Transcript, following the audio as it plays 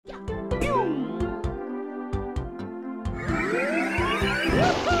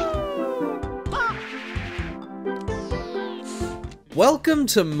Welcome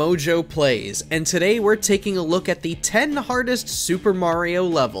to MojoPlays, and today we're taking a look at the 10 hardest Super Mario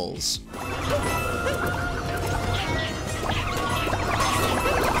levels.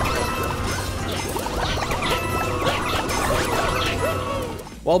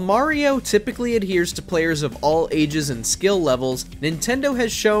 While Mario typically adheres to players of all ages and skill levels, Nintendo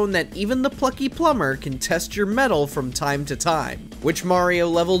has shown that even the plucky plumber can test your mettle from time to time. Which Mario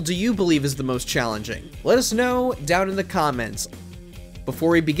level do you believe is the most challenging? Let us know down in the comments.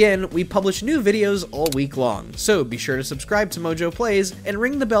 Before we begin, we publish new videos all week long, so be sure to subscribe to MojoPlays and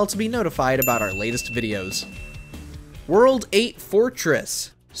ring the bell to be notified about our latest videos. World 8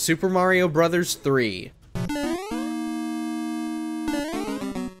 Fortress, Super Mario Bros. 3.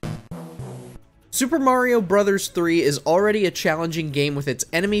 Super Mario Bros. 3 is already a challenging game with its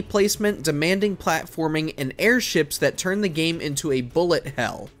enemy placement, demanding platforming, and airships that turn the game into a bullet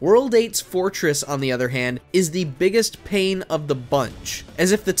hell. World 8's Fortress, on the other hand, is the biggest pain of the bunch.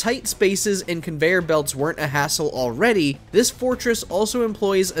 As if the tight spaces and conveyor belts weren't a hassle already, this fortress also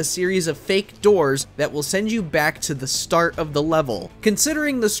employs a series of fake doors that will send you back to the start of the level.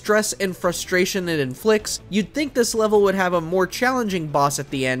 Considering the stress and frustration it inflicts, you'd think this level would have a more challenging boss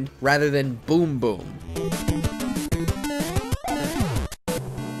at the end rather than Boom Boom.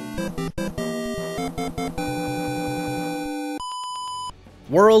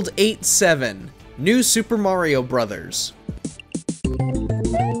 World 8-7, New Super Mario Bros.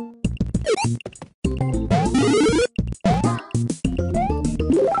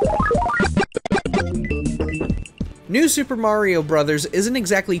 New Super Mario Bros. Isn't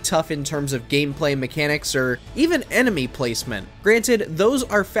exactly tough in terms of gameplay mechanics or even enemy placement. Granted, those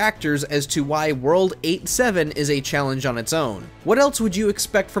are factors as to why World 8-7 is a challenge on its own. What else would you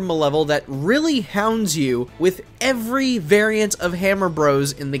expect from a level that really hounds you with every variant of Hammer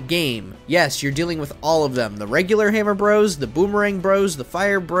Bros in the game? Yes, you're dealing with all of them. The regular Hammer Bros, the Boomerang Bros, the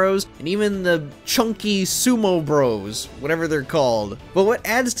Fire Bros, and even the chunky Sumo Bros, whatever they're called. But what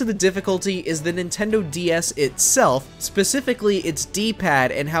adds to the difficulty is the Nintendo DS itself, specifically its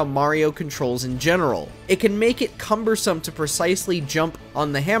D-pad and how Mario controls in general. It can make it cumbersome to precisely jump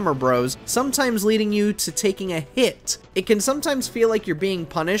on the Hammer Bros, sometimes leading you to taking a hit. It can sometimes feel like you're being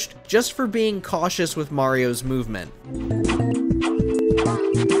punished just for being cautious with Mario's movement.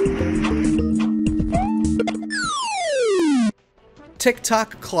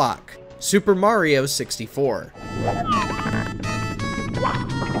 Tick-tock clock, Super Mario 64.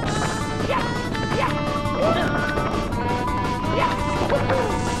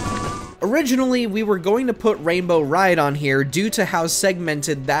 Originally, we were going to put Rainbow Ride on here due to how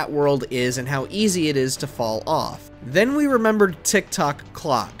segmented that world is and how easy it is to fall off. Then we remembered Tick-tock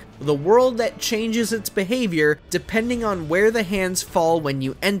Clock, the world that changes its behavior depending on where the hands fall when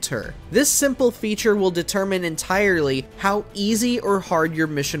you enter. This simple feature will determine entirely how easy or hard your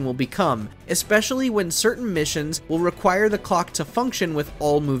mission will become, especially when certain missions will require the clock to function with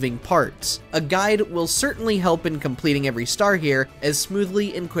all moving parts. A guide will certainly help in completing every star here as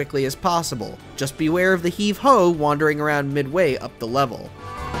smoothly and quickly as possible. Just beware of the heave-ho wandering around midway up the level.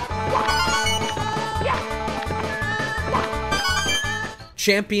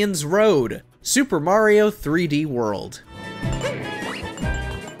 Champions Road, Super Mario 3D World.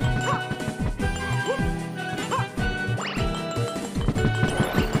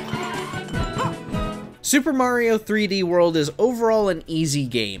 Super Mario 3D World is overall an easy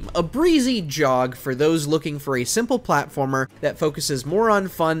game, a breezy jog for those looking for a simple platformer that focuses more on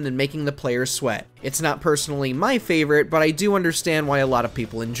fun than making the player sweat. It's not personally my favorite, but I do understand why a lot of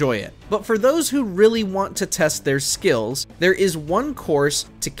people enjoy it. But for those who really want to test their skills, there is one course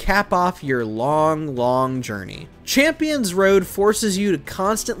to cap off your long journey. Champions Road forces you to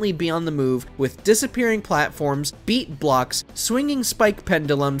constantly be on the move with disappearing platforms, beat blocks, swinging spike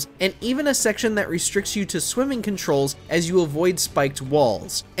pendulums, and even a section that restricts you to swimming controls as you avoid spiked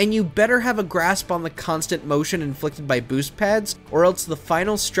walls. And you better have a grasp on the constant motion inflicted by boost pads, or else the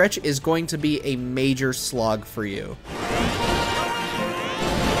final stretch is going to be a major slog for you.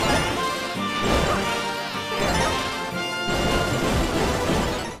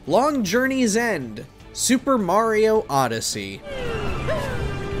 Long Journey's End, Super Mario Odyssey.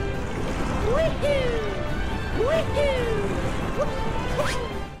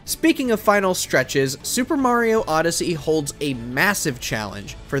 Speaking of final stretches, Super Mario Odyssey holds a massive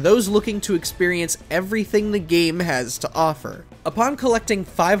challenge for those looking to experience everything the game has to offer. Upon collecting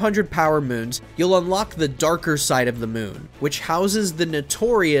 500 Power Moons, you'll unlock the darker side of the moon, which houses the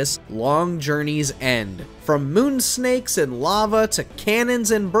notorious Long Journey's End. From moon snakes and lava to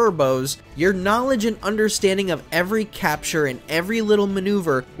cannons and burbos, your knowledge and understanding of every capture and every little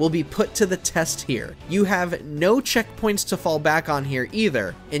maneuver will be put to the test here. You have no checkpoints to fall back on here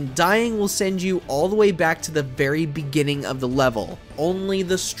either, and dying will send you all the way back to the very beginning of the level. Only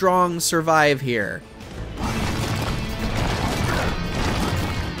the strong survive here.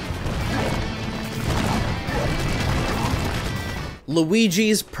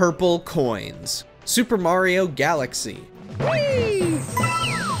 Luigi's Purple Coins. Super Mario Galaxy. Whee!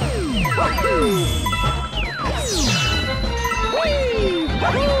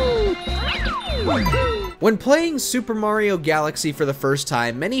 When playing Super Mario Galaxy for the first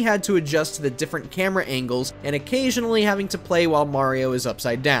time, many had to adjust to the different camera angles and occasionally having to play while Mario is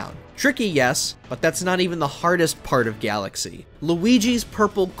upside down. Tricky, yes, but that's not even the hardest part of Galaxy. Luigi's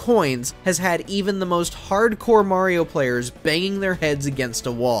Purple Coins has had even the most hardcore Mario players banging their heads against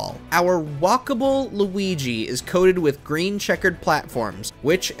a wall. Our walkable Luigi is coated with green checkered platforms,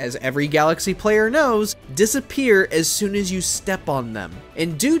 which, as every Galaxy player knows, disappear as soon as you step on them.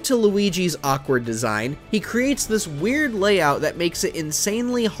 And due to Luigi's awkward design, he creates this weird layout that makes it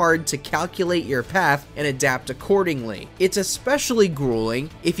insanely hard to calculate your path and adapt accordingly. It's especially grueling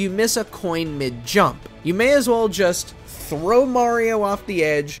if you miss a coin mid-jump. You may as well just throw Mario off the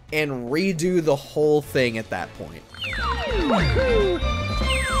edge and redo the whole thing at that point.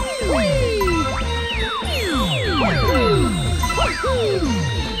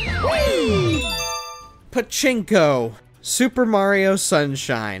 Pachinko. Super Mario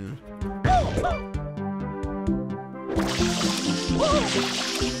Sunshine.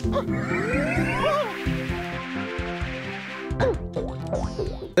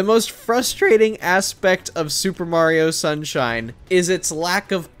 The most frustrating aspect of Super Mario Sunshine is its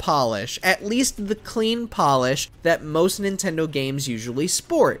lack of polish, at least the clean polish that most Nintendo games usually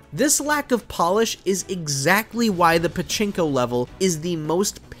sport. This lack of polish is exactly why the Pachinko level is the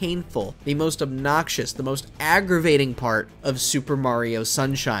most painful, the most obnoxious, the most aggravating part of Super Mario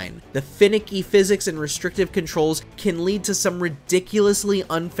Sunshine. The finicky physics and restrictive controls can lead to some ridiculously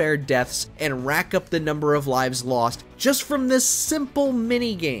unfair deaths and rack up the number of lives lost just from this simple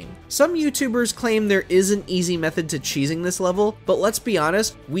mini-game. Some YouTubers claim there is an easy method to cheesing this level, but let's be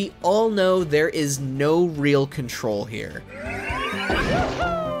honest, we all know there is no real control here.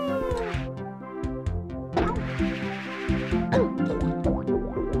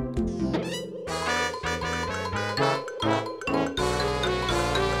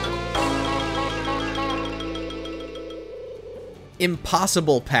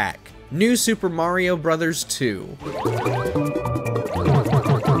 Impossible Pack. New Super Mario Bros. 2.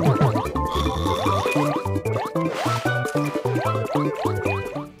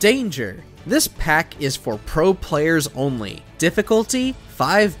 Danger. This pack is for pro players only. Difficulty,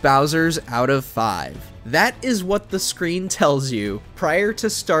 5 Bowsers out of 5. That is what the screen tells you prior to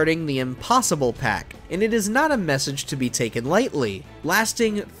starting the Impossible Pack, and it is not a message to be taken lightly.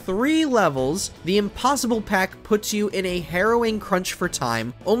 Lasting 3 levels, the Impossible Pack puts you in a harrowing crunch for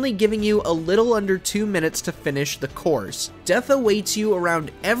time, only giving you a little under 2 minutes to finish the course. Death awaits you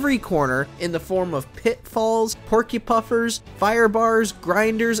around every corner in the form of pitfalls, porcupuffers, fire bars,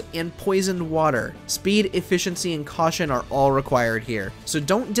 grinders, and poisoned water. Speed, efficiency, and caution are all required here, so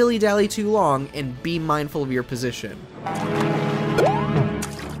don't dilly-dally too long and be mindful of your position.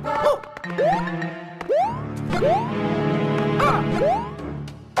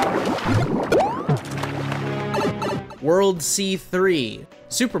 World C3.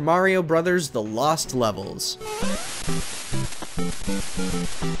 Super Mario Bros. The Lost Levels.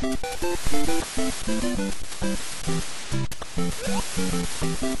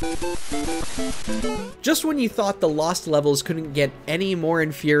 Just when you thought the Lost Levels couldn't get any more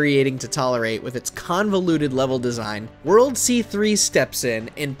infuriating to tolerate with its convoluted level design, World C3 steps in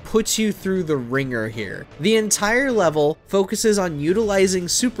and puts you through the ringer here. The entire level focuses on utilizing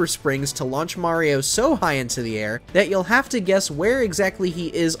super springs to launch Mario so high into the air that you'll have to guess where exactly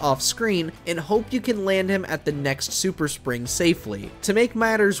he is off screen and hope you can land him at the next super spring safely. To make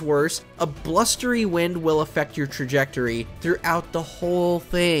matters worse, a blustery wind will affect your trajectory throughout the whole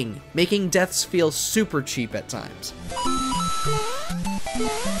thing, making deaths feel super cheap at times.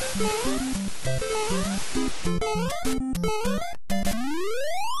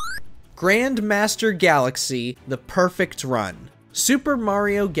 Grandmaster Galaxy: The Perfect Run. Super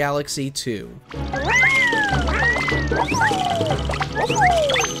Mario Galaxy 2.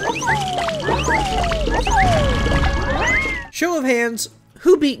 Show of hands,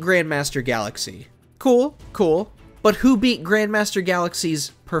 who beat Grandmaster Galaxy? Cool, cool. But who beat Grandmaster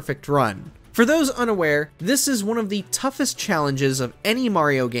Galaxy's perfect run? For those unaware, this is one of the toughest challenges of any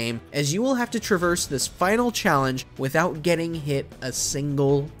Mario game, as you will have to traverse this final challenge without getting hit a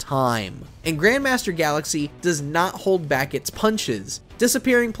single time. And Grandmaster Galaxy does not hold back its punches.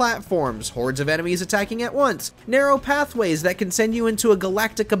 Disappearing platforms, hordes of enemies attacking at once, narrow pathways that can send you into a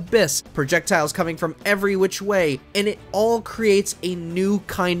galactic abyss, projectiles coming from every which way, and it all creates a new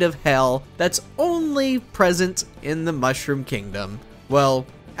kind of hell that's only present in the Mushroom Kingdom. Well,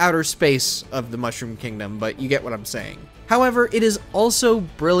 outer space of the Mushroom Kingdom, but you get what I'm saying. However, it is also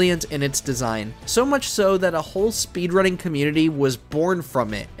brilliant in its design, so much so that a whole speedrunning community was born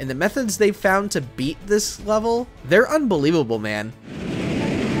from it, and the methods they've found to beat this level, they're unbelievable, man.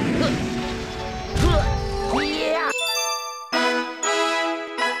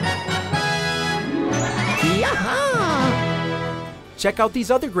 Check out these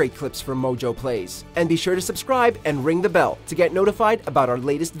other great clips from MojoPlays, and be sure to subscribe and ring the bell to get notified about our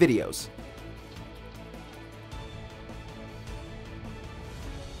latest videos.